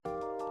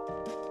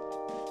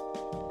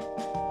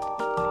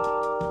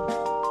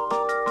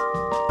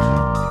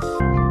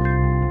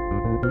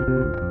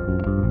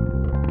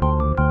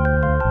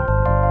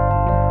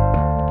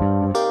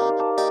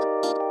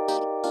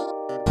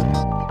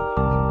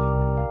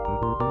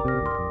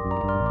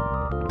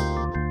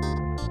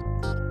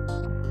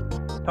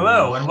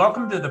Hello, and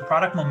welcome to the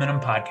Product Momentum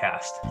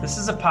Podcast. This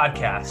is a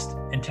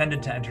podcast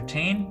intended to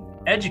entertain,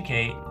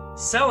 educate,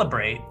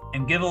 celebrate,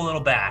 and give a little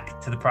back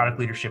to the product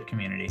leadership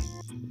community.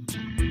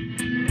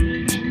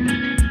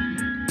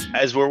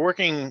 As we're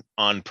working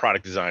on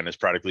product design as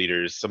product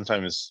leaders,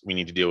 sometimes we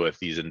need to deal with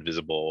these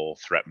invisible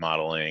threat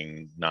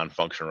modeling,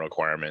 non-functional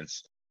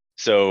requirements.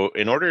 So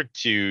in order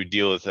to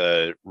deal with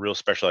a real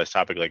specialized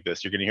topic like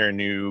this, you're going to hear a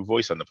new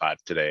voice on the pod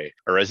today.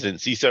 Our resident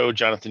CISO,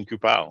 Jonathan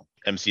Kupal,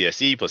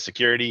 MCSE plus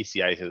security,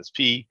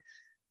 CISSP.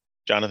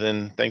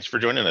 Jonathan, thanks for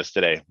joining us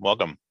today.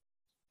 Welcome.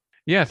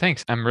 Yeah,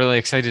 thanks. I'm really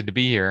excited to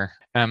be here.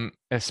 I'm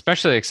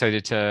especially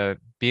excited to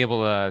be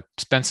able to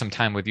spend some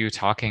time with you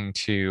talking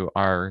to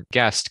our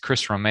guest,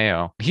 Chris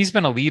Romeo. He's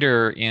been a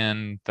leader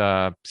in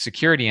the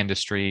security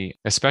industry,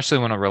 especially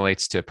when it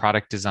relates to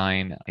product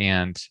design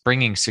and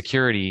bringing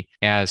security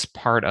as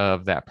part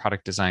of that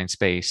product design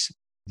space.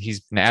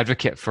 He's an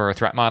advocate for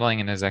threat modeling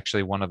and is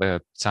actually one of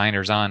the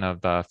signers on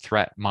of the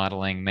Threat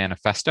Modeling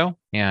Manifesto.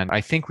 And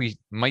I think we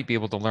might be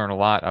able to learn a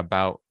lot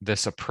about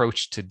this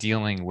approach to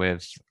dealing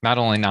with not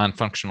only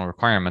non-functional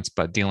requirements,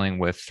 but dealing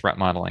with threat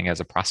modeling as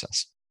a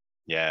process.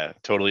 Yeah,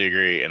 totally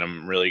agree. And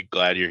I'm really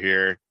glad you're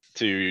here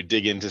to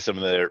dig into some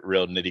of the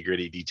real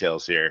nitty-gritty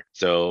details here.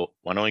 So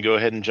why don't we go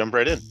ahead and jump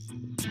right in?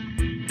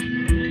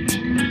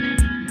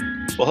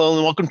 Well, hello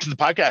and welcome to the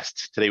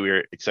podcast. Today,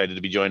 we're excited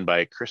to be joined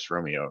by Chris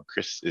Romeo.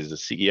 Chris is the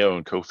CEO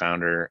and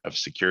co-founder of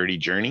Security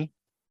Journey.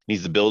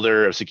 He's the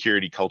builder of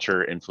security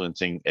culture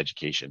influencing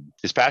education.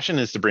 His passion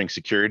is to bring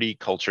security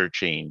culture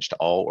change to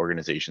all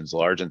organizations,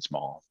 large and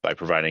small, by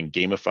providing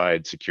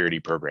gamified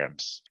security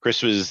programs.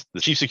 Chris was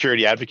the chief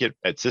security advocate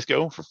at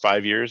Cisco for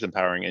 5 years,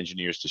 empowering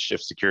engineers to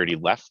shift security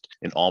left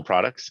in all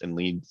products and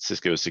lead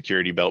Cisco's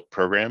security belt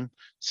program,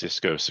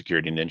 Cisco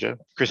Security Ninja.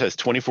 Chris has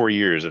 24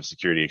 years of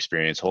security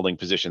experience, holding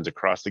positions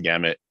across the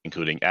gamut,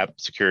 including app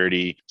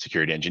security,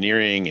 security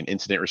engineering, and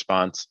incident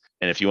response.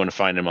 And if you want to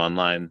find him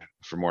online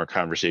for more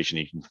conversation,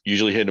 you can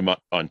usually hit him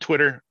up on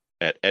Twitter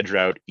at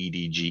Edgeroute,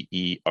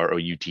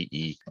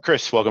 EDGEROUTE.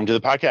 Chris, welcome to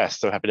the podcast.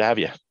 So happy to have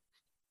you.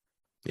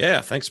 Yeah,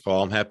 thanks,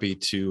 Paul. I'm happy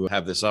to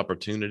have this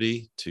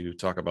opportunity to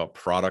talk about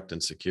product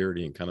and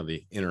security and kind of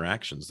the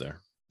interactions there.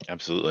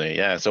 Absolutely.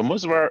 Yeah. So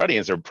most of our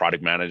audience are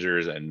product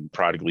managers and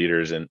product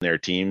leaders and their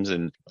teams.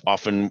 And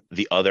often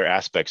the other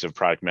aspects of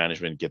product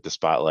management get the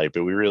spotlight,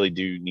 but we really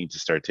do need to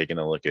start taking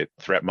a look at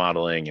threat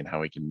modeling and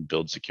how we can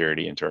build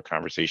security into our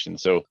conversation.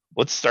 So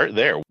let's start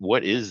there.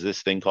 What is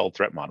this thing called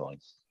threat modeling?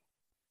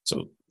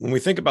 So when we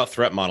think about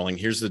threat modeling,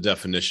 here's the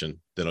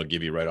definition that I'll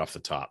give you right off the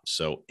top.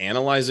 So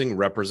analyzing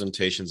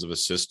representations of a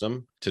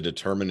system to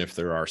determine if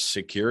there are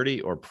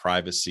security or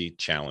privacy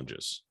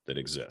challenges that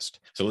exist.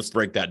 So let's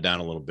break that down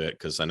a little bit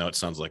because I know it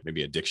sounds like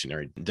maybe a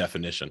dictionary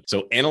definition.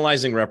 So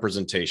analyzing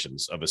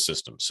representations of a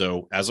system.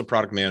 So as a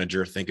product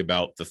manager, think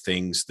about the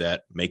things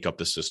that make up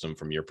the system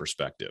from your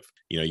perspective.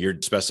 You're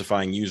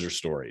specifying user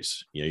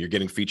stories. You're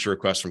getting feature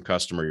requests from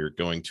customer. You're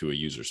going to a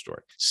user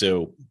story.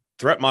 So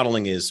threat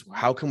modeling is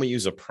how can we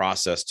use a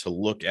process to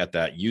look at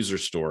that user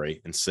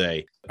story and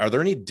say, are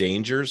there any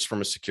dangers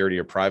from a security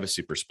or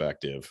privacy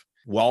perspective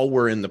while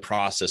we're in the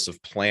process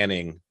of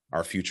planning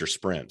our future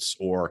sprints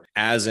or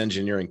as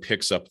engineering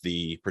picks up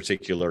the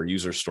particular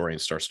user story and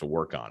starts to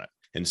work on it?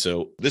 And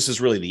so this is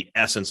really the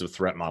essence of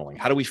threat modeling.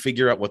 How do we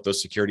figure out what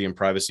those security and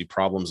privacy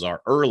problems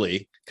are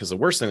early? Because the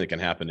worst thing that can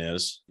happen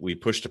is we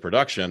push to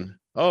production.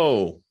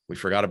 Oh, we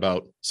forgot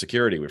about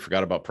security. We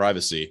forgot about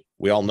privacy.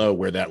 We all know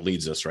where that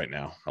leads us right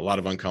now. A lot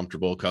of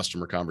uncomfortable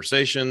customer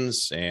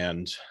conversations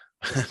and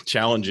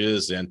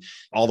challenges and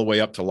all the way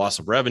up to loss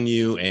of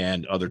revenue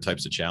and other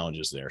types of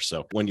challenges there.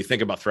 So when you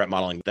think about threat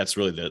modeling, that's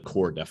really the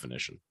core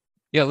definition.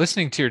 Yeah,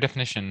 listening to your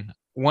definition,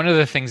 one of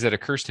the things that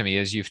occurs to me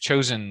is you've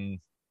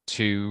chosen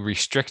to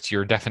restrict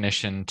your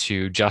definition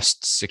to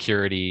just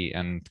security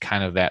and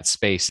kind of that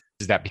space.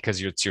 Is that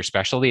because it's your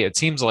specialty? It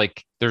seems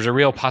like there's a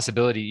real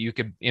possibility you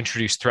could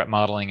introduce threat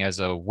modeling as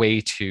a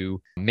way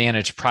to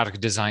manage product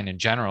design in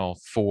general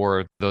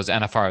for those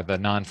NFR, the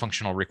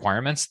non-functional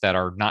requirements that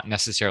are not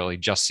necessarily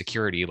just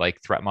security, like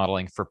threat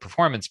modeling for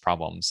performance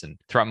problems and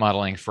threat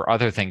modeling for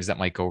other things that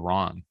might go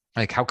wrong.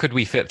 Like how could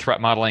we fit threat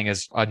modeling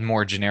as a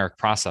more generic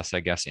process, I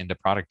guess, into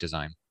product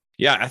design?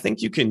 Yeah, I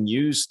think you can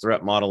use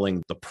threat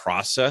modeling, the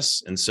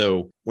process. And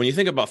so when you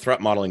think about threat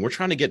modeling, we're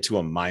trying to get to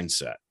a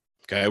mindset.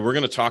 Okay, we're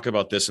going to talk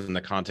about this in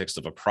the context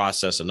of a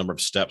process, a number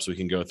of steps we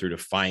can go through to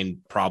find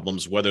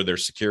problems, whether they're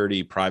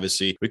security,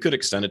 privacy. We could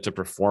extend it to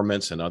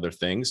performance and other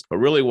things. But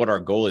really what our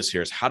goal is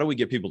here is how do we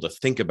get people to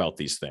think about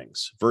these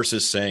things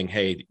versus saying,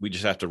 hey, we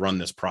just have to run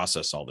this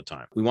process all the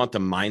time. We want the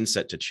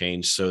mindset to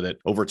change so that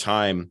over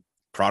time,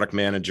 product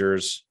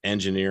managers,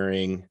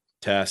 engineering,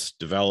 test,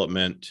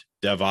 development,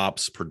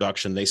 DevOps,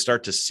 production, they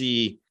start to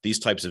see these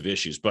types of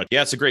issues. But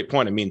yeah, it's a great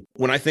point. I mean,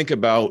 when I think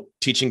about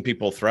teaching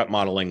people threat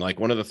modeling, like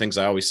one of the things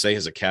I always say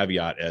as a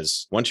caveat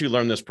is once you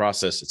learn this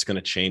process, it's going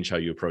to change how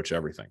you approach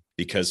everything.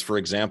 Because for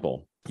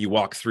example, you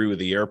walk through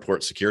the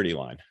airport security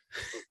line,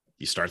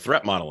 you start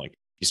threat modeling.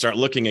 You start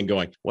looking and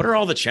going, what are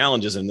all the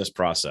challenges in this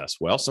process?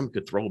 Well, someone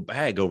could throw a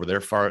bag over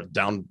there far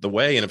down the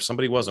way. And if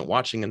somebody wasn't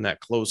watching in that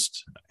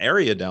closed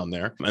area down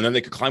there, and then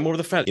they could climb over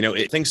the fence,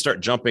 things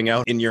start jumping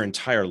out in your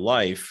entire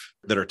life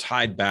that are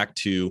tied back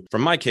to,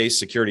 from my case,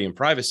 security and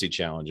privacy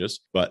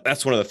challenges. But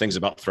that's one of the things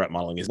about threat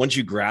modeling is once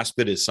you grasp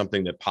it, is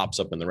something that pops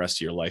up in the rest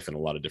of your life in a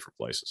lot of different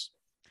places.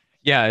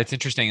 Yeah, it's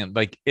interesting.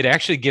 Like it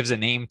actually gives a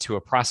name to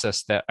a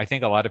process that I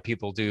think a lot of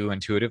people do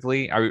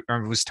intuitively. I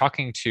was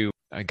talking to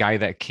a guy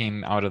that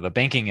came out of the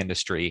banking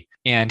industry,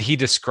 and he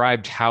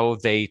described how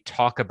they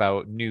talk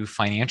about new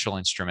financial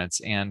instruments.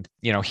 And,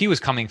 he was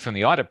coming from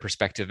the audit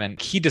perspective,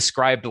 and he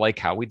described like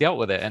how we dealt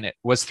with it. And it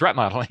was threat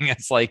modeling.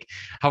 It's like,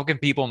 how can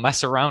people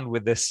mess around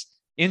with this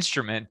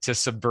instrument to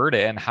subvert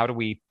it? And how do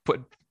we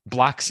put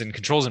blocks and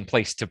controls in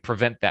place to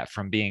prevent that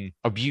from being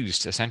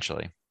abused,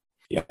 essentially?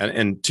 Yeah.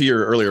 And to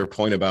your earlier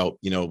point about,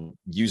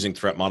 using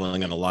threat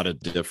modeling on a lot of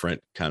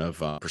different kind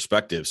of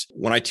perspectives,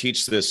 when I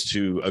teach this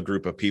to a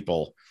group of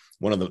people,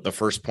 one of the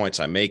first points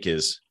I make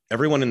is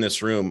everyone in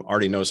this room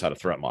already knows how to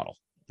threat model.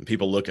 And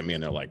people look at me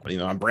and they're like,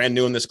 I'm brand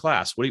new in this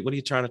class. What are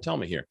you trying to tell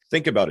me here?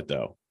 Think about it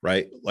though,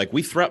 right? Like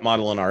we threat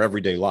model in our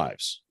everyday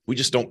lives. We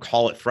just don't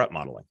call it threat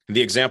modeling. And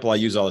the example I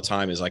use all the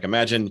time is like,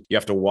 imagine you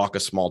have to walk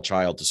a small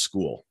child to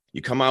school.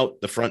 You come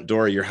out the front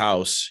door of your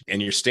house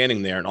and you're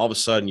standing there and all of a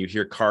sudden you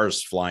hear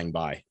cars flying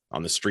by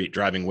on the street,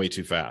 driving way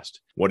too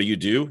fast. What do?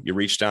 You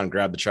reach down and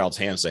grab the child's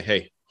hand and say,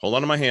 hey, hold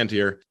on to my hand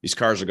here. These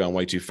cars are going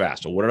way too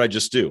fast. Well, what did I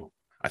just do?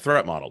 I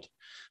threat modeled.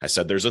 I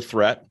said, there's a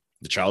threat.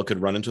 The child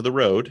could run into the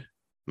road.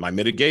 My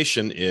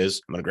mitigation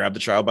is I'm going to grab the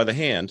child by the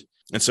hand.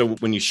 And so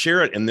when you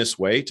share it in this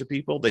way to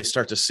people, they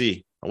start to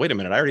see, oh, wait a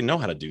minute, I already know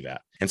how to do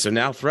that. And so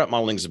now threat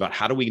modeling is about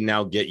how do we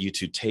now get you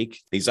to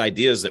take these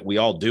ideas that we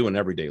all do in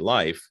everyday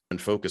life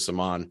and focus them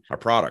on our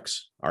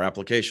products, our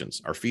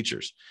applications, our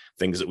features,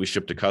 things that we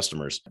ship to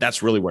customers.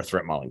 That's really where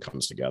threat modeling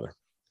comes together.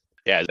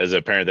 Yeah, as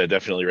a parent, that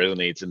definitely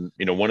resonates. And,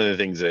 one of the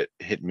things that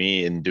hit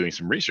me in doing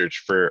some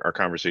research for our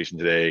conversation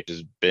today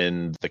has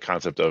been the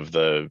concept of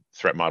the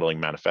threat modeling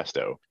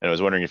manifesto. And I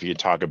was wondering if you could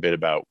talk a bit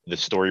about the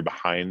story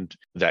behind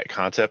that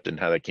concept and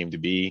how that came to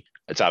be.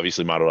 It's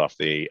obviously modeled off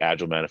the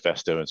Agile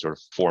manifesto and sort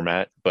of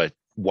format, but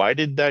why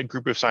did that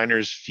group of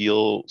signers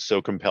feel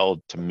so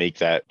compelled to make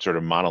that sort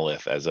of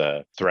monolith as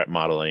a threat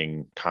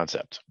modeling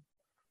concept?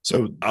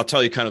 So I'll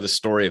tell you kind of the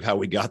story of how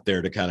we got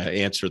there to kind of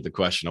answer the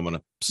question. I'm going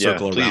to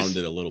circle around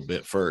it a little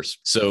bit first.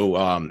 So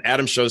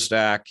Adam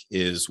Shostak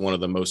is one of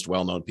the most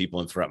well-known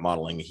people in threat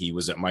modeling. He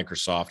was at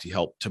Microsoft. He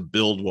helped to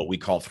build what we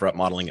call threat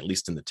modeling, at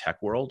least in the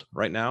tech world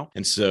right now.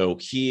 And so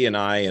he and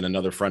I and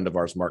another friend of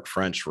ours, Mark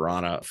French, were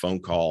on a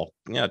phone call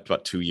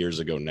about 2 years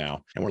ago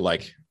now. And we're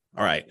like,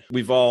 all right,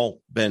 we've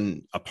all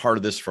been a part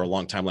of this for a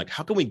long time. Like,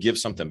 how can we give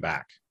something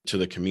back to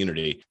the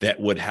community that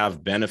would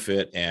have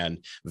benefit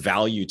and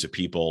value to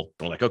people?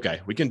 We're like,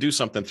 okay, we can do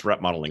something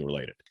threat modeling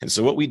related. And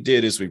so what we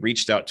did is we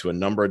reached out to a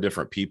number of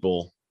different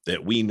people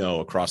that we know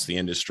across the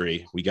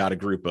industry. We got a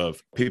group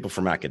of people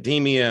from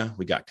academia,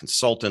 we got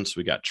consultants,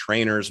 we got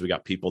trainers, we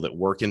got people that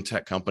work in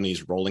tech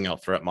companies rolling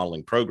out threat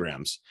modeling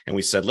programs. And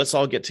we said, let's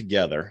all get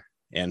together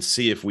and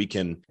see if we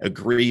can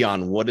agree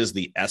on what is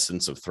the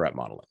essence of threat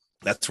modeling.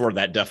 That's where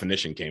that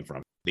definition came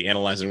from, the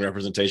analyzing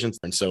representations.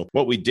 And so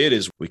what we did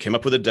is we came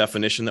up with a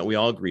definition that we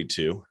all agreed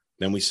to.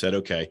 Then we said,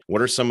 okay,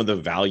 what are some of the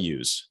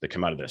values that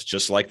come out of this?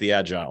 Just like the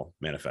Agile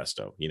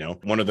manifesto,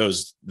 one of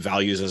those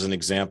values as an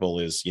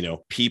example is,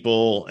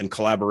 people and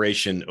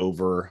collaboration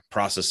over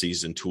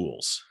processes and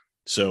tools.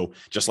 So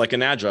just like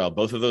in Agile,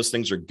 both of those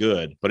things are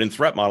good. But in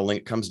threat modeling,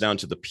 it comes down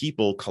to the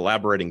people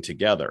collaborating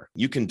together.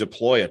 You can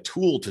deploy a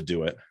tool to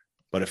do it.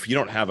 But if you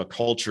don't have a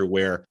culture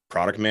where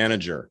product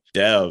manager,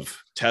 dev,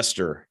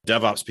 tester,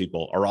 DevOps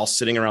people are all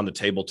sitting around the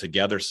table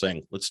together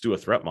saying, let's do a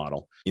threat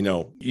model,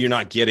 you're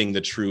not getting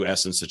the true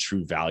essence, the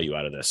true value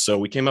out of this. So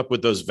we came up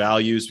with those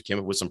values, we came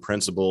up with some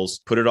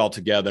principles, put it all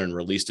together and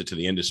released it to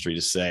the industry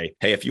to say,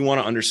 hey, if you want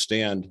to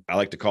understand, I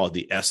like to call it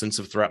the essence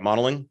of threat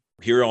modeling,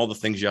 here are all the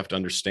things you have to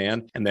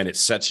understand. And then it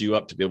sets you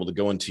up to be able to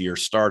go into your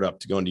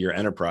startup, to go into your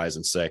enterprise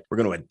and say, we're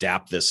going to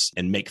adapt this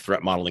and make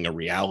threat modeling a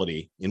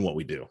reality in what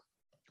we do.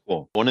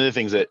 Cool. One of the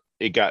things that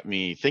it got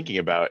me thinking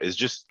about is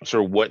just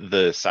sort of what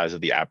the size of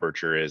the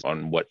aperture is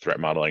on what threat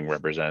modeling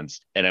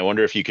represents. And I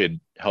wonder if you could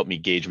help me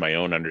gauge my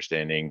own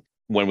understanding.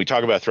 When we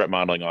talk about threat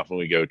modeling, often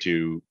we go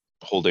to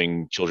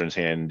holding children's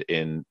hand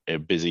in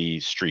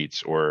busy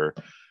streets or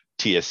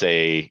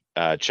TSA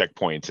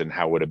checkpoints and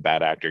how would a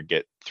bad actor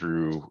get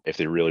through if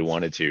they really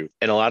wanted to.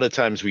 And a lot of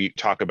times we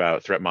talk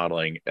about threat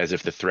modeling as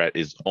if the threat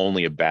is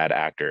only a bad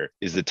actor.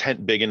 Is the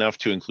tent big enough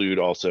to include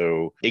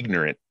also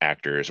ignorant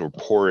actors or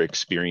poor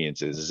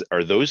experiences?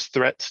 Are those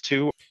threats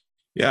too?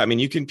 Yeah, I mean,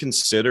 you can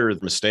consider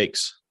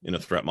mistakes in a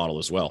threat model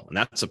as well. And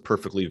that's a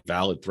perfectly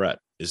valid threat,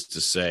 is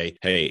to say,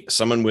 hey,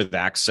 someone with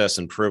access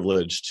and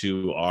privilege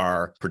to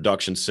our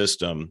production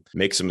system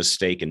makes a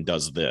mistake and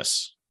does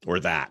this or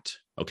that.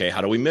 Okay,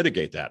 how do we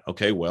mitigate that?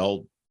 Okay,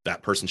 well,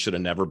 That person should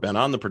have never been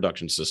on the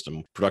production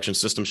system. Production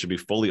system should be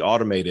fully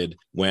automated.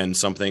 When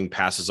something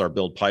passes our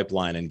build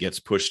pipeline and gets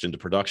pushed into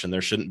production,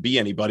 there shouldn't be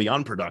anybody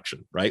on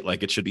production, right?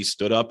 Like it should be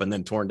stood up and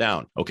then torn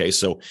down. Okay,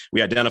 so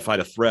we identified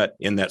a threat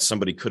in that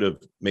somebody could have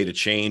made a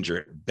change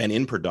or been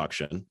in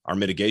production. Our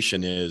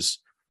mitigation is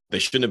they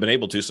shouldn't have been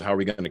able to, so how are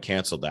we going to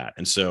cancel that?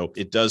 And so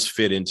it does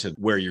fit into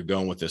where you're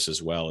going with this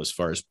as well, as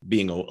far as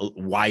being a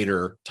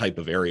wider type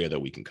of area that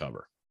we can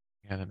cover.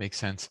 Yeah, that makes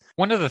sense.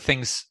 One of the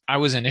things I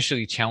was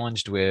initially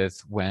challenged with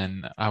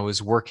when I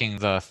was working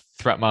the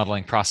threat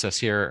modeling process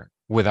here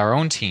with our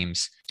own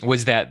teams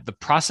was that the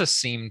process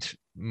seemed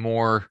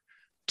more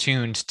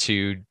tuned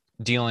to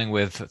dealing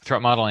with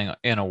threat modeling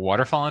in a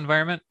waterfall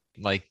environment.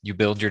 Like you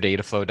build your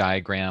data flow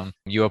diagram,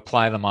 you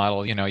apply the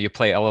model, you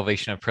play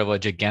elevation of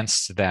privilege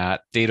against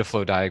that data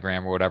flow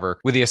diagram or whatever,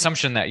 with the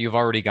assumption that you've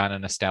already got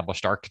an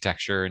established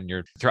architecture and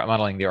you're threat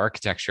modeling the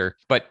architecture.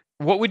 But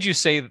what would you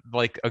say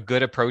like a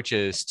good approach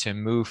is to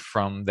move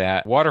from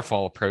that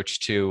waterfall approach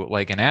to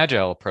like an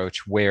agile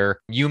approach where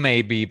you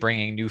may be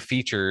bringing new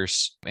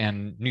features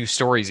and new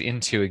stories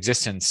into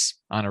existence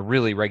on a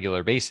really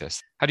regular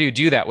basis? How do you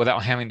do that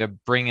without having to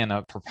bring in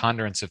a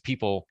preponderance of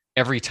people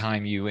every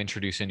time you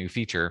introduce a new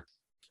feature?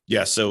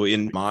 Yeah. So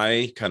in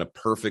my kind of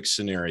perfect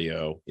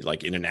scenario,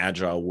 like in an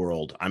agile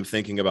world, I'm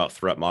thinking about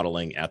threat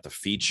modeling at the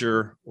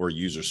feature or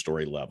user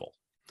story level.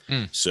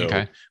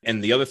 Okay.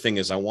 And the other thing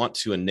is I want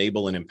to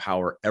enable and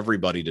empower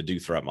everybody to do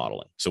threat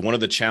modeling. So one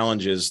of the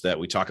challenges that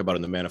we talk about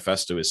in the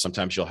manifesto is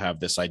sometimes you'll have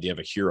this idea of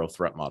a hero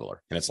threat modeler.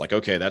 And it's like,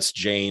 okay, that's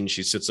Jane.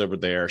 She sits over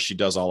there. She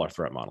does all our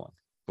threat modeling.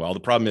 Well,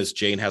 the problem is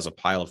Jane has a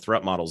pile of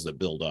threat models that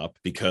build up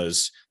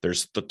because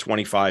there's the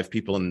 25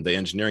 people in the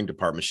engineering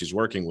department she's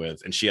working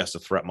with, and she has to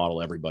threat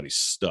model everybody's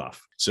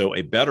stuff. So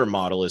a better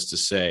model is to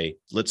say,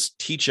 let's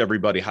teach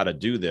everybody how to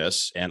do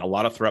this. And a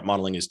lot of threat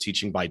modeling is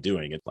teaching by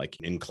doing it, like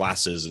in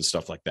classes and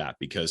stuff like that,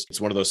 because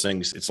it's one of those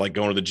things. It's like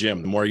going to the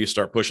gym. The more you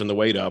start pushing the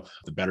weight up,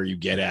 the better you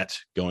get at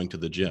going to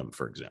the gym,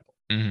 for example.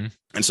 Mm-hmm.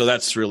 And so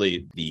that's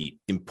really the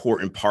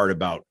important part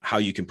about how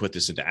you can put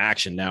this into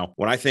action. Now,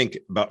 when I think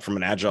about from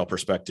an agile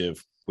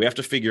perspective, we have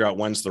to figure out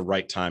when's the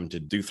right time to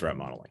do threat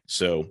modeling.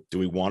 So do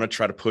we want to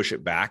try to push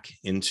it back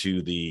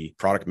into the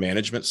product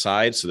management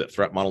side so that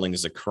threat modeling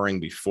is occurring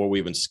before we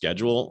even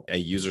schedule a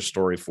user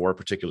story for a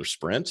particular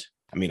sprint?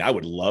 I mean, I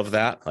would love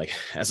that. Like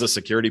as a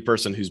security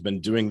person who's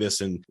been doing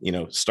this in,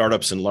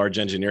 startups and large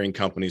engineering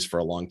companies for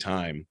a long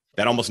time,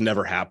 that almost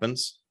never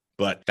happens.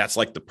 But that's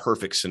like the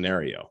perfect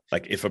scenario.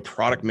 Like if a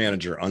product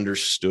manager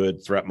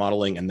understood threat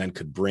modeling and then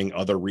could bring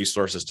other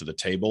resources to the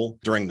table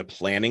during the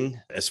planning,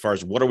 as far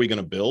as what are we going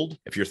to build?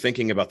 If you're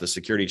thinking about the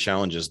security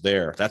challenges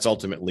there, that's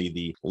ultimately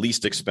the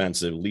least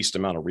expensive, least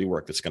amount of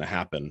rework that's going to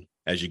happen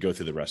as you go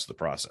through the rest of the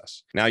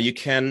process. Now you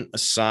can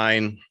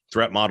assign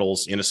threat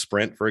models in a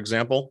sprint, for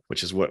example,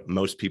 which is what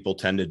most people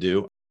tend to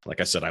do. Like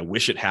I said, I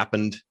wish it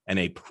happened in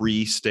a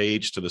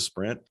pre-stage to the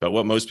sprint, but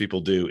what most people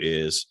do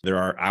is there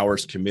are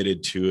hours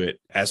committed to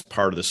it as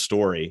part of the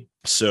story.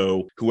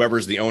 So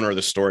whoever's the owner of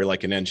the story,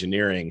 like in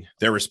engineering,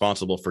 they're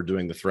responsible for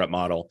doing the threat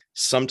model.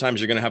 Sometimes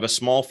you're going to have a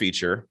small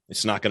feature.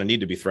 It's not going to need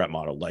to be threat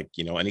modeled, like,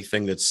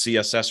 anything that's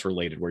CSS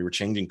related where you're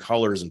changing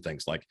colors and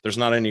things like there's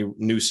not any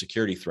new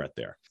security threat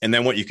there. And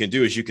then what you can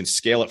do is you can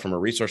scale it from a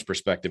resource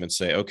perspective and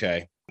say,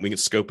 okay, we can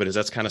scope it as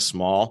that's kind of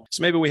small.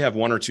 So maybe we have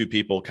one or two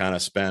people kind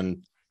of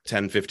spend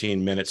 10,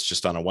 15 minutes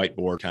just on a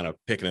whiteboard, kind of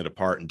picking it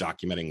apart and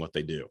documenting what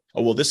they do.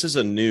 Oh, well, this is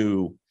a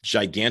new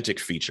gigantic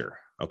feature.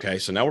 Okay.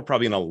 So now we're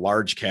probably in a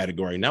large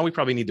category. Now we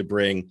probably need to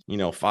bring,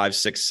 5,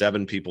 6,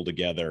 7 people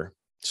together.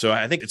 So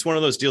I think it's one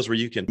of those deals where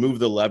you can move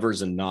the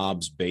levers and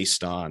knobs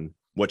based on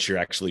what you're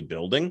actually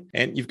building.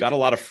 And you've got a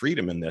lot of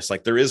freedom in this.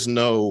 Like there is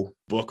no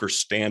book or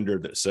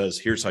standard that says,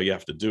 here's how you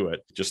have to do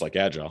it. Just like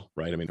Agile,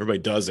 right? I mean, everybody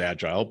does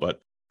Agile,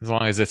 but as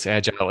long as it's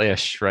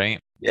agile-ish, right?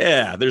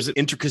 Yeah, there's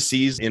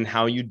intricacies in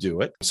how you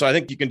do it. So I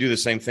think you can do the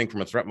same thing from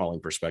a threat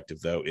modeling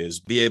perspective, though, is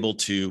be able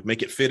to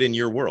make it fit in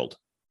your world,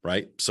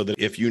 right? So that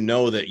if you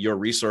know that your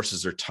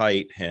resources are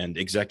tight and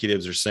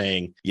executives are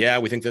saying, yeah,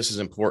 we think this is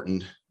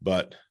important,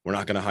 but we're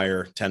not going to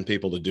hire 10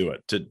 people to do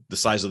it to the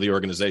size of the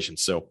organization.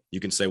 So you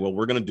can say, well,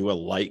 we're going to do a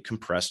light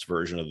compressed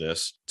version of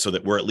this so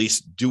that we're at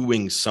least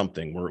doing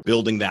something. We're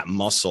building that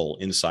muscle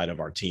inside of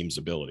our team's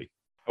ability.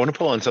 I want to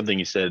pull on something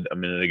you said a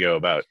minute ago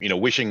about,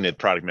 wishing that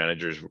product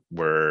managers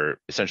were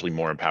essentially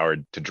more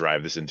empowered to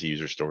drive this into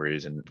user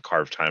stories and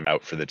carve time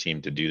out for the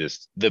team to do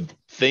this. The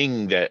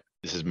thing that,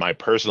 this is my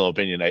personal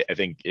opinion, I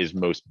think is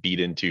most beat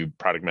into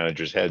product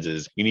managers' heads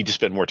is you need to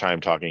spend more time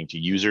talking to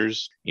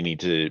users. You need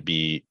to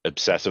be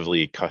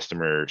obsessively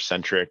customer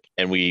centric.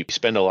 And we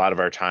spend a lot of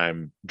our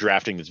time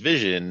drafting this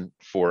vision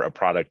for a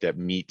product that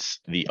meets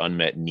the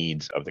unmet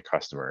needs of the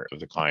customer, of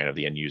the client, of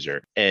the end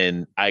user.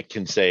 And I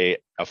can say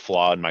a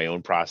flaw in my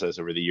own process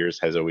over the years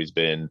has always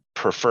been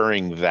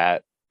preferring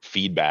that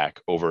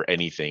feedback over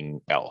anything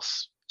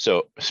else.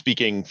 So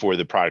speaking for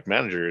the product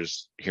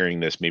managers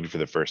hearing this maybe for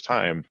the first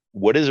time,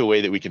 what is a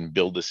way that we can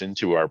build this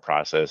into our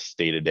process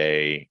day to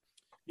day?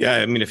 Yeah,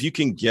 I mean, if you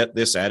can get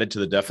this added to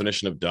the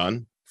definition of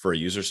done for a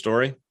user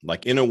story.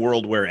 Like in a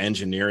world where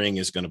engineering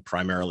is going to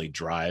primarily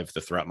drive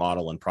the threat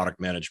model and product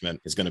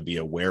management is going to be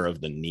aware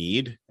of the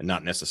need and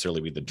not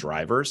necessarily be the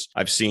drivers.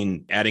 I've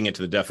seen adding it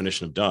to the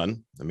definition of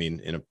done. I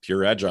mean, in a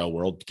pure agile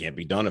world, it can't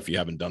be done if you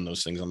haven't done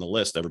those things on the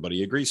list.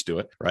 Everybody agrees to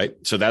it, right?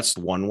 So that's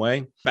one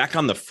way. Back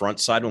on the front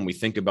side, when we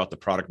think about the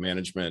product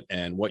management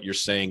and what you're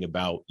saying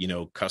about,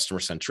 customer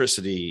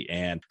centricity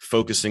and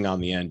focusing on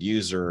the end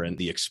user and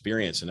the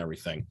experience and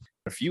everything.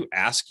 If you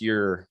ask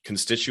your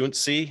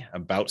constituency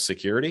about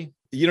security,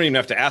 you don't even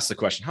have to ask the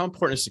question, how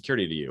important is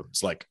security to you?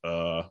 It's like,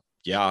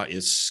 yeah,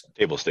 it's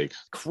Table stakes.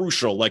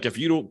 crucial. Like if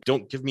you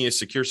don't give me a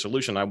secure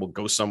solution, I will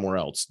go somewhere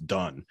else.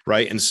 Done.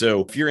 Right. And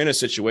so if you're in a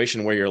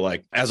situation where you're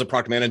like, as a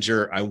product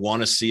manager, I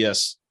want to see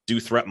us do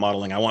threat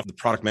modeling. I want the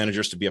product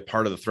managers to be a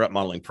part of the threat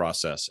modeling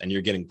process. And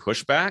you're getting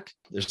pushback.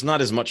 There's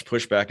not as much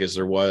pushback as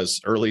there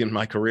was early in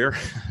my career.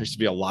 There used to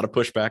be a lot of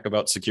pushback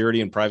about security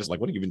and privacy. Like,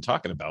 what are you even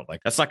talking about?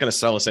 Like, that's not going to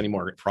sell us any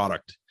more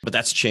product. But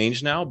that's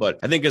changed now. But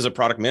I think as a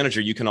product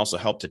manager, you can also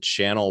help to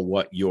channel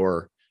what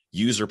your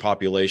user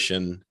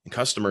population and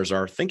customers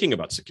are thinking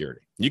about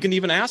security. You can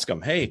even ask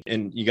them, hey,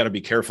 and you got to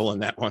be careful in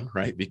that one,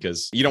 right?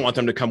 Because you don't want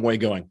them to come away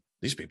going,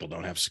 these people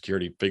don't have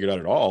security figured out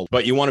at all.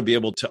 But you want to be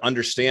able to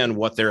understand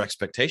what their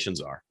expectations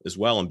are as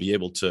well and be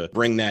able to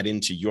bring that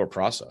into your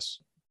process.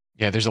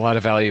 Yeah, there's a lot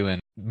of value in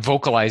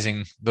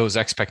vocalizing those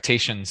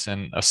expectations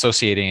and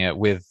associating it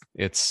with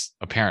its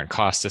apparent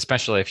cost,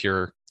 especially if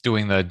you're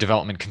doing the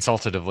development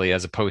consultatively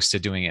as opposed to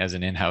doing it as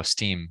an in-house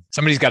team.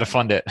 Somebody's got to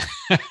fund it,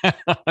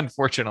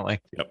 unfortunately.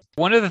 Yep.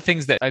 One of the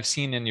things that I've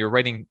seen in your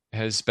writing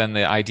has been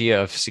the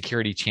idea of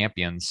security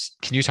champions.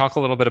 Can you talk a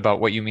little bit about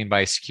what you mean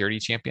by a security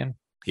champion?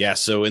 Yeah.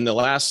 So in the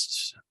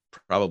last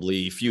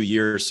probably few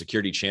years,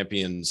 security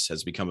champions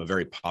has become a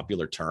very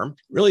popular term.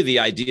 Really, the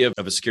idea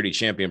of a security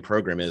champion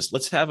program is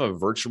let's have a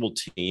virtual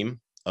team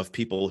of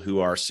people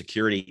who are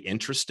security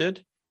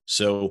interested.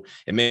 So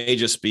it may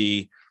just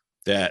be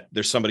that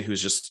there's somebody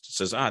who's just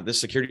says,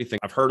 this security thing,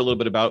 I've heard a little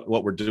bit about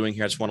what we're doing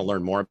here. I just want to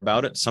learn more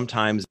about it.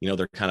 Sometimes,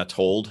 they're kind of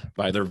told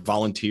by their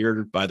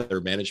volunteered by their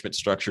management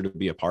structure to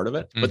be a part of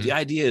it. Mm-hmm. But the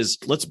idea is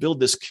let's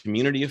build this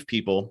community of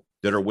people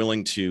that are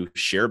willing to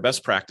share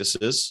best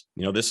practices.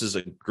 This is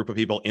a group of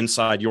people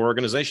inside your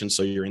organization.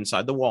 So you're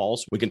inside the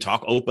walls. We can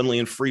talk openly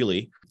and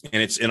freely.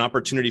 And it's an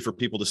opportunity for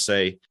people to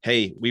say,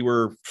 hey, we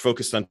were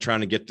focused on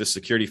trying to get this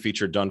security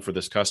feature done for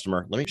this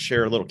customer. Let me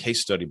share a little case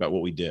study about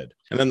what we did.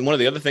 And then one of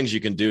the other things you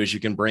can do is you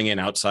can bring in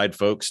outside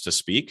folks to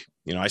speak.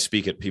 I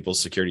speak at people's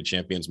security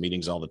champions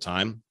meetings all the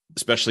time.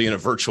 Especially in a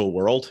virtual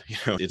world,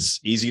 it's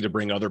easy to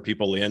bring other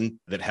people in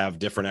that have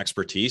different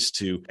expertise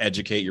to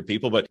educate your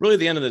people. But really, at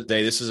the end of the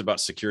day, this is about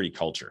security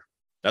culture.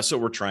 That's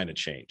what we're trying to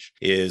change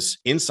is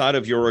inside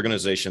of your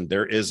organization,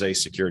 there is a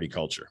security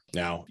culture.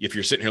 Now, if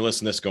you're sitting here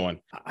listening to this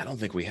going, I don't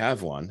think we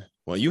have one.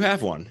 Well, you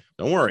have one.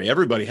 Don't worry.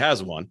 Everybody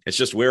has one. It's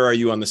just, where are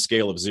you on the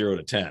scale of 0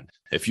 to 10?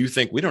 If you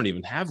think we don't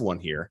even have one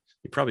here,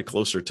 you're probably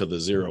closer to the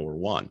 0 or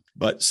 1.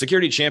 But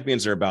security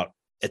champions are about,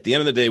 at the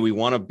end of the day, we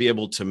want to be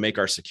able to make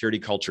our security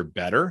culture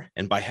better.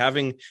 And by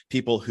having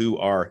people who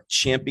are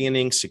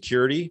championing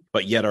security,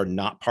 but yet are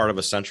not part of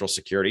a central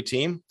security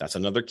team, that's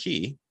another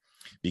key,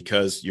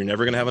 because you're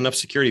never going to have enough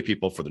security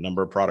people for the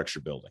number of products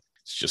you're building.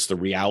 It's just the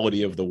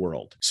reality of the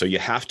world. So you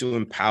have to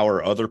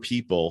empower other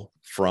people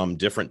from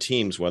different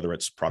teams, whether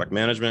it's product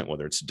management,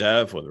 whether it's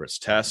dev, whether it's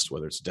test,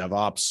 whether it's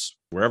DevOps,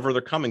 wherever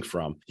they're coming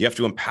from. You have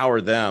to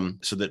empower them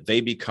so that they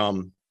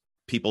become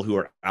people who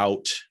are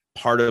out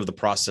part of the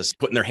process,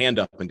 putting their hand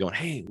up and going,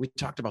 hey, we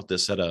talked about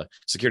this at a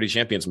security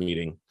champions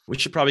meeting. We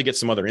should probably get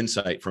some other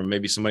insight from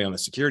maybe somebody on the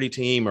security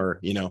team or,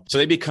 so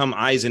they become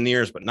eyes and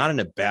ears, but not in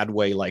a bad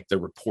way, like they're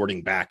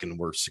reporting back and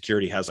where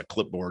security has a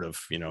clipboard of,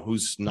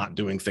 who's not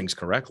doing things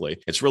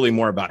correctly. It's really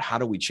more about how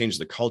do we change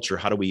the culture?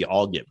 How do we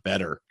all get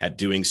better at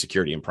doing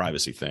security and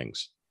privacy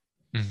things?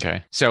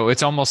 Okay. So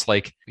it's almost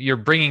like you're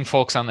bringing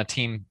folks on the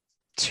team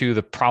to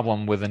the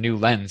problem with a new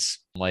lens,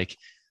 like,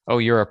 oh,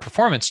 you're a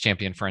performance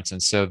champion, for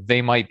instance. So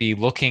they might be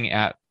looking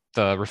at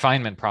the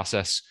refinement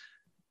process,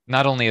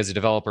 not only as a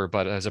developer,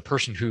 but as a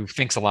person who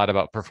thinks a lot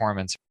about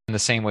performance in the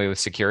same way with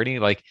security.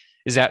 Like,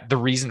 is that the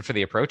reason for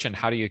the approach? And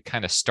how do you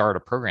kind of start a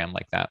program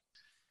like that?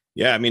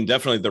 Yeah, I mean,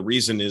 definitely the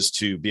reason is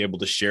to be able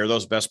to share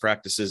those best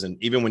practices.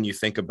 And even when you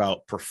think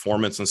about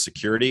performance and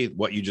security,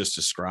 what you just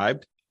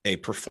described, a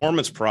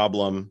performance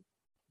problem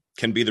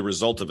can be the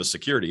result of a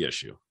security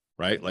issue.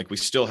 Right? Like we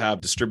still have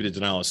distributed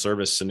denial of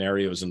service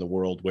scenarios in the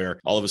world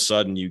where all of a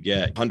sudden you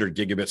get 100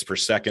 gigabits per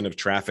second of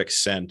traffic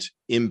sent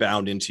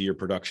inbound into your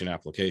production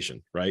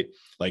application, right?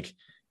 Like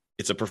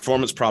it's a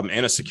performance problem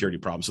and a security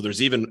problem. So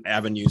there's even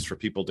avenues for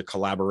people to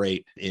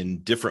collaborate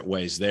in different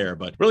ways there.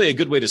 But really a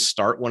good way to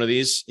start one of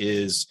these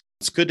is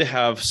it's good to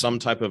have some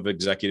type of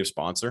executive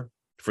sponsor,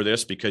 for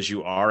this because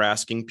you are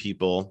asking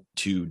people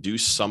to do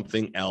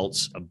something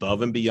else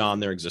above and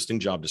beyond their existing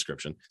job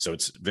description. So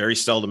it's very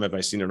seldom have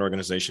I seen an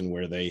organization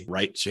where they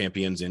write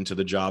champions into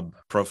the job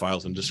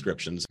profiles and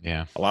descriptions.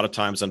 Yeah. A lot of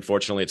times,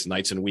 unfortunately, it's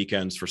nights and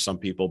weekends for some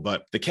people.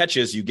 But the catch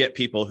is you get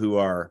people who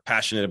are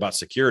passionate about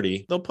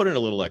security, they'll put in a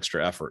little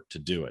extra effort to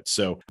do it.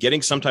 So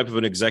getting some type of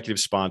an executive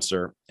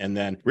sponsor, and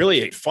then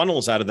really it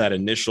funnels out of that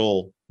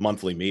initial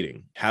monthly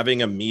meeting,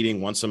 having a meeting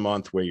once a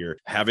month where you're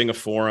having a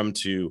forum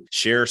to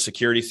share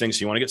security things.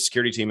 So you want to get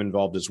security team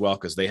involved as well,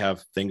 because they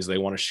have things they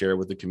want to share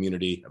with the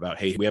community about,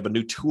 hey, we have a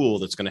new tool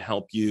that's going to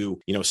help you,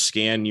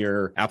 scan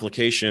your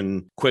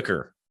application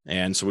quicker.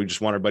 And so we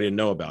just want everybody to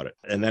know about it.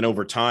 And then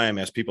over time,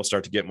 as people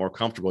start to get more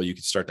comfortable, you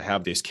can start to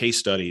have these case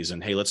studies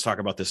and, hey, let's talk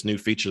about this new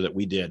feature that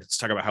we did. Let's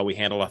talk about how we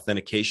handle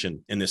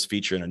authentication in this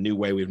feature in a new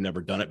way we've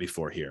never done it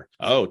before here.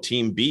 Oh,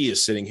 team B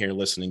is sitting here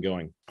listening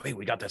going, wait,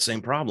 we got that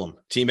same problem.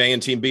 Team A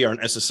and team B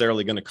aren't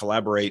necessarily going to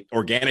collaborate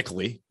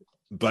organically.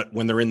 But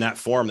when they're in that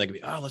forum, they can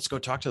be, oh, let's go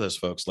talk to those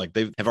folks. Like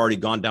they have already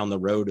gone down the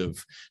road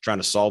of trying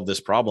to solve this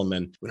problem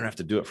and we don't have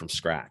to do it from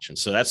scratch. And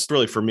so that's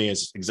really for me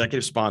as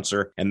executive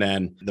sponsor. And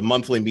then the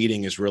monthly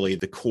meeting is really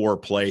the core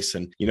place.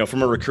 And,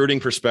 from a recruiting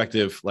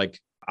perspective, like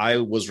I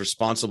was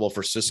responsible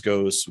for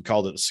Cisco's, we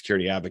called it the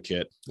security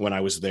advocate when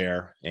I was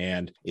there.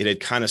 And it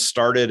had kind of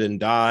started and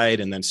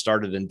died and then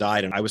started and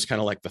died. And I was kind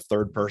of like the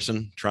third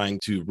person trying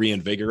to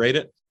reinvigorate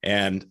it.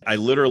 And I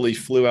literally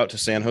flew out to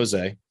San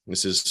Jose.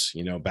 This is,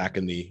 back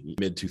in the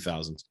mid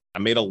 2000s. I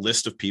made a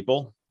list of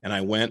people and I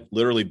went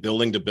literally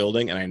building to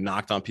building and I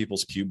knocked on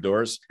people's cube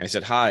doors. And I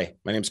said, hi,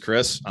 my name's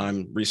Chris.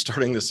 I'm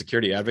restarting the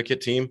security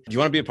advocate team. Do you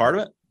want to be a part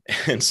of it?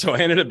 And so I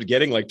ended up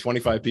getting like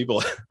 25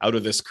 people out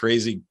of this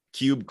crazy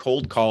cube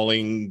cold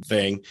calling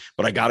thing.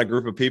 But I got a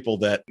group of people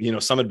that,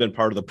 some had been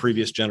part of the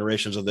previous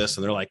generations of this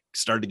and they're like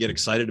started to get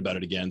excited about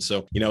it again.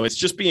 So, it's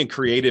just being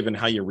creative in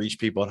how you reach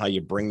people and how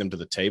you bring them to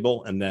the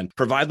table and then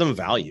provide them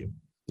value.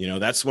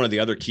 That's one of the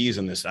other keys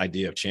in this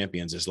idea of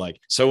champions is like,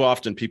 so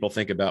often people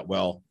think about,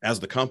 well, as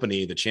the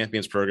company, the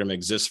champions program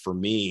exists for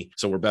me,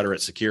 so we're better at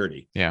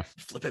security. Yeah.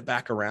 Flip it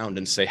back around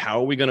and say, how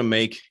are we going to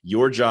make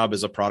your job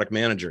as a product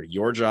manager,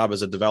 your job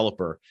as a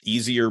developer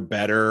easier,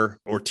 better,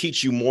 or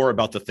teach you more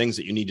about the things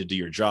that you need to do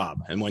your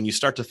job? And when you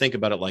start to think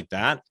about it like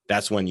that,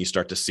 that's when you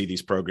start to see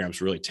these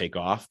programs really take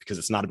off because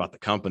it's not about the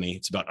company.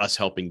 It's about us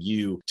helping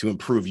you to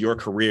improve your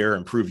career,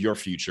 improve your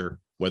future,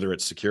 whether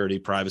it's security,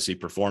 privacy,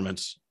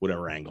 performance,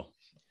 whatever angle.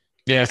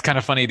 Yeah, it's kind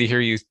of funny to hear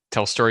you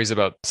tell stories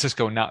about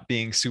Cisco not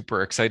being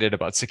super excited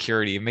about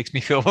security. It makes me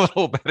feel a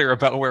little better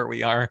about where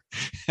we are.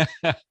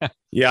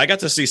 Yeah, I got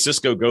to see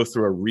Cisco go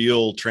through a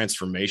real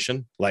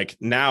transformation. Like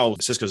now,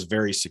 Cisco's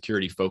very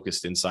security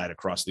focused inside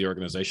across the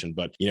organization.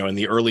 But, in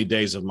the early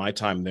days of my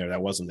time there,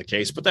 that wasn't the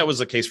case. But that was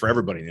the case for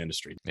everybody in the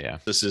industry. Yeah.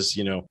 This is,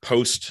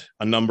 post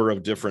a number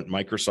of different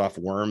Microsoft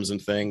worms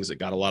and things. It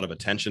got a lot of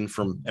attention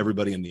from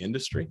everybody in the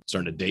industry.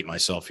 Starting to date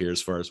myself here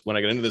as far as when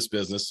I got into this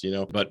business,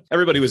 but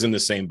everybody was in the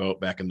same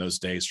boat back in those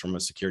days from a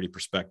security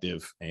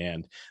perspective.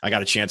 And I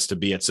got a chance to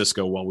be at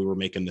Cisco while we were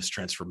making this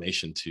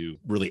transformation to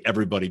really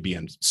everybody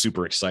being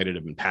super excited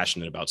and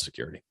passionate about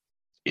security.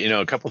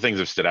 A couple of things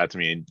have stood out to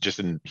me just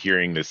in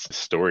hearing this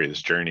story,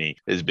 this journey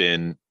has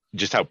been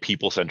just how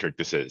people-centric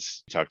this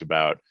is. You talked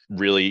about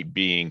really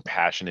being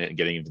passionate and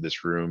getting into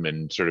this room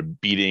and sort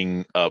of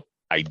beating up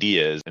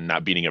ideas and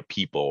not beating up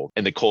people.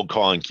 And the cold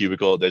calling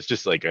cubicle, that's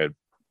just like a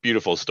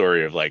beautiful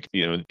story of like,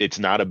 it's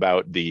not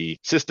about the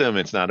system.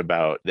 It's not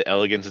about the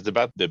elegance. It's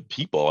about the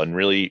people. And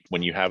really,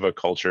 when you have a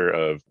culture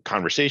of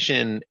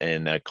conversation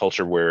and a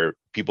culture where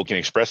people can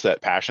express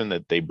that passion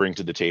that they bring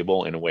to the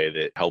table in a way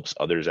that helps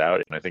others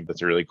out. And I think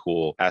that's a really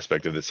cool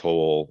aspect of this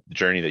whole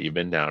journey that you've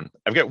been down.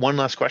 I've got one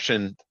last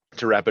question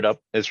to wrap it up.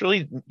 It's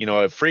really,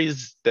 a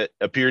phrase that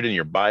appeared in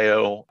your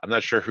bio. I'm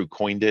not sure who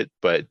coined it,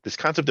 but this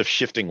concept of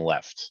shifting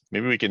left.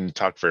 Maybe we can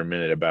talk for a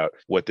minute about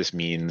what this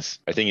means.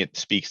 I think it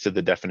speaks to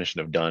the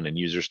definition of done and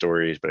user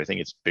stories, but I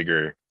think it's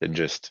bigger than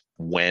just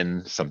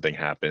when something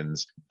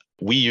happens.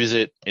 We use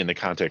it in the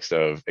context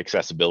of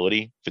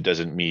accessibility. If it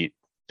doesn't meet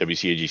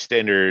WCAG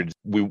standards,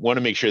 we want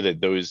to make sure that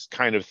those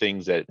kind of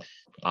things that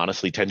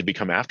honestly tend to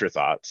become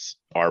afterthoughts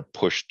are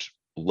pushed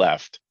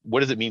left. What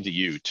does it mean to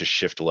you to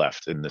shift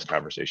left in this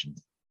conversation?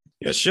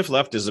 Yeah, shift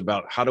left is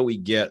about how do we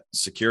get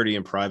security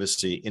and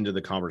privacy into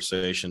the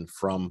conversation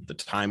from the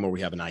time where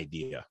we have an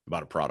idea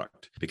about a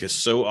product? Because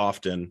so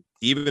often,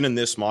 even in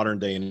this modern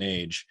day and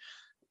age,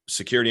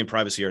 security and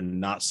privacy are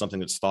not something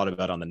that's thought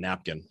about on the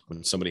napkin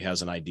when somebody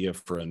has an idea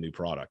for a new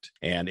product.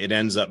 And it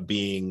ends up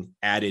being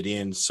added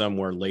in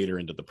somewhere later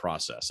into the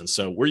process. And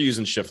so we're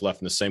using shift left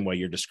in the same way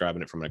you're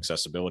describing it from an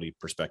accessibility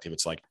perspective.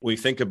 It's like we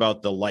think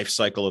about the life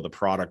cycle of the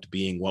product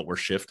being what we're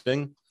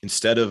shifting.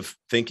 instead of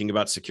thinking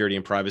about security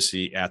and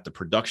privacy at the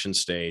production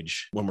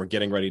stage, when we're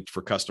getting ready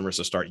for customers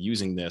to start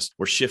using this,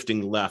 we're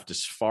shifting left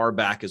as far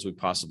back as we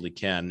possibly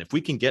can. If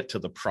we can get to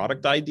the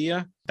product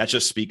idea, that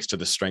just speaks to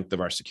the strength of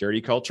our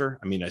security culture.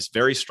 I mean, a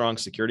very strong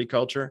security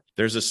culture.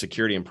 There's a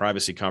security and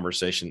privacy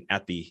conversation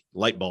at the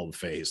light bulb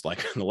phase.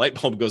 Like the light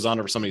bulb goes on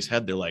over somebody's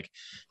head, they're like,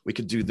 we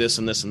could do this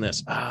and this and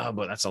this.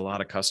 But that's a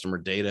lot of customer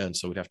data. And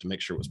so we'd have to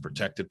make sure it was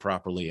protected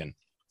properly. And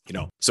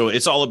so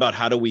it's all about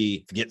how do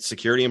we get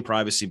security and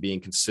privacy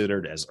being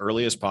considered as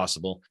early as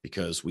possible,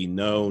 because we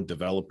know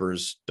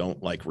developers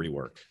don't like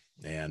rework.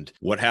 And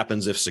what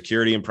happens if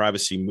security and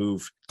privacy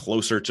move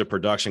closer to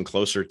production,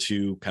 closer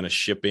to kind of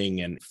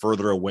shipping and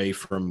further away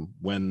from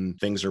when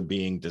things are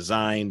being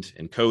designed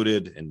and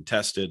coded and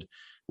tested?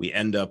 We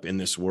end up in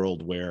this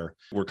world where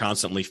we're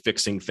constantly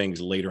fixing things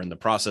later in the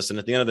process. And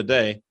at the end of the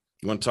day,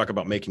 you want to talk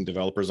about making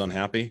developers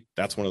unhappy?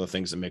 That's one of the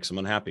things that makes them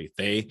unhappy.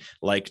 They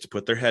like to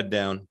put their head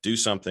down, do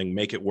something,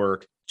 make it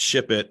work,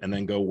 ship it, and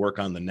then go work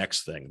on the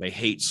next thing. They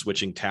hate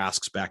switching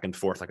tasks back and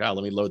forth. Like, let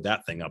me load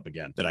that thing up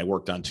again that I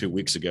worked on 2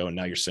 weeks ago, and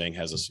now you're saying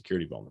has a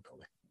security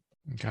vulnerability.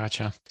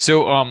 Gotcha.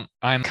 So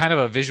I'm kind of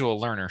a visual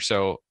learner.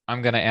 So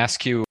I'm going to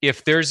ask you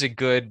if there's a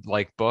good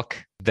book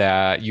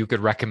that you could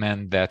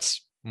recommend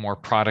that's more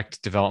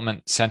product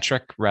development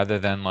centric rather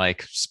than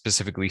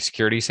specifically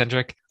security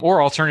centric,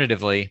 or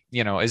alternatively,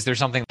 is there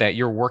something that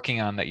you're working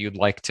on that you'd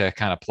like to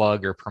kind of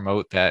plug or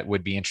promote that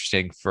would be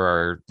interesting for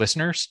our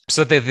listeners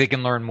so that they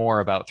can learn more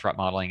about threat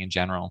modeling in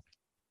general?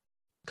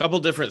 A couple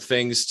different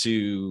things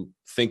to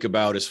think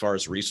about as far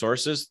as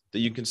resources that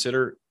you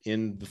consider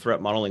in the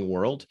threat modeling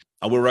world.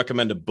 I will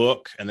recommend a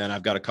book, and then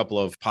I've got a couple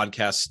of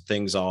podcast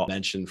things I'll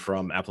mention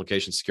from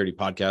Application Security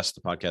Podcast,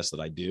 the podcast that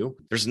I do.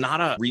 There's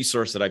not a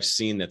resource that I've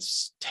seen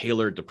that's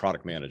tailored to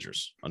product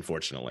managers,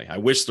 unfortunately. I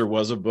wish there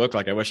was a book.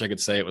 I wish I could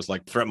say it was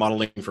like threat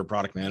modeling for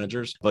product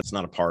managers, but it's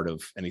not a part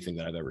of anything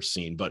that I've ever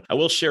seen. But I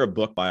will share a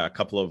book by a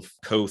couple of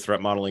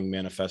co-threat modeling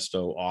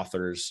manifesto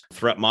authors,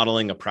 Threat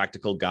Modeling, A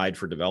Practical Guide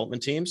for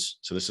Development Teams.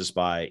 So this is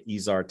by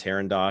Izar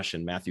Tarandosh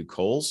and Matthew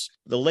Coles.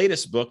 The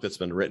latest book that's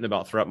been written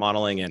about threat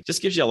modeling, and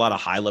just gives you a lot of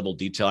high-level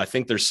detail. I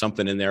think there's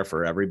something in there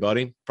for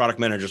everybody. Product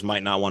managers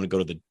might not want to go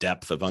to the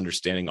depth of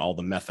understanding all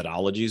the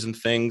methodologies and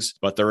things,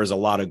 but there is a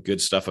lot of good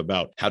stuff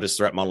about how does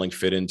threat modeling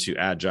fit into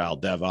agile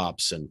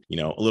DevOps, and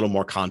a little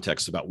more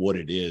context about what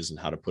it is and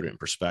how to put it in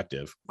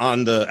perspective.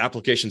 On the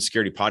Application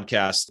Security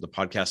Podcast, the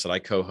podcast that I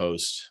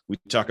co-host, we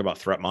talk about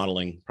threat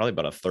modeling probably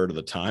about a third of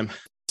the time.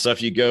 So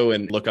if you go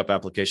and look up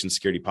Application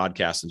Security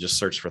Podcast and just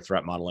search for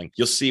threat modeling,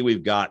 you'll see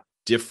we've got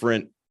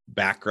different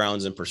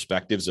backgrounds and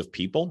perspectives of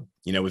people.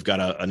 We've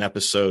got an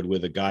episode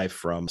with a guy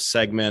from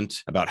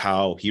Segment about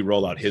how he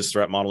rolled out his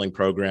threat modeling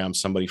program,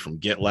 somebody from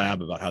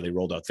GitLab about how they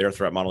rolled out their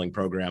threat modeling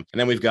program. And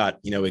then we've got,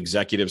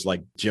 executives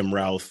like Jim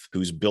Routh,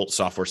 who's built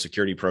software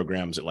security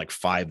programs at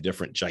 5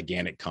 different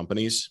gigantic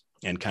companies,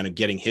 and kind of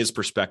getting his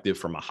perspective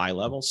from a high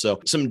level. So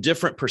some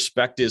different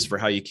perspectives for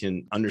how you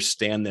can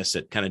understand this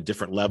at kind of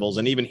different levels,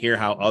 and even hear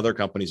how other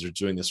companies are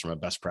doing this from a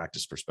best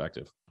practice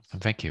perspective.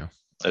 Thank you.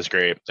 That's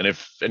great. And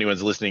if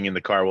anyone's listening in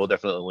the car, we'll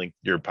definitely link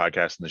your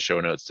podcast in the show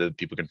notes so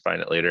people can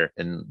find it later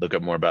and look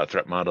up more about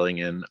threat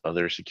modeling and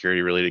other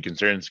security related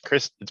concerns.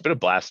 Chris, it's been a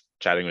blast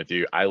chatting with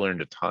you. I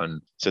learned a ton.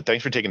 So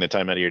thanks for taking the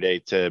time out of your day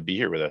to be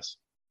here with us.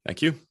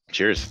 Thank you.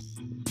 Cheers.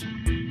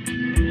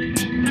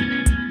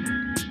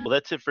 Well,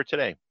 that's it for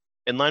today.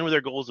 In line with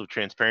our goals of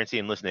transparency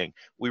and listening,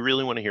 we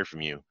really want to hear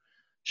from you.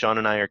 Sean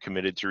and I are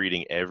committed to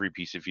reading every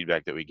piece of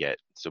feedback that we get.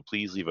 So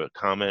please leave a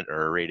comment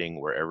or a rating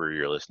wherever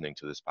you're listening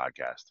to this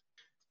podcast.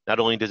 Not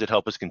only does it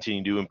help us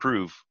continue to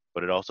improve,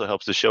 but it also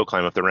helps the show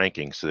climb up the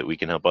rankings so that we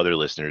can help other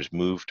listeners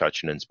move,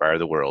 touch, and inspire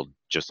the world,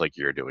 just like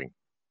you're doing.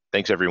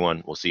 Thanks,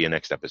 everyone. We'll see you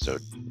next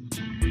episode.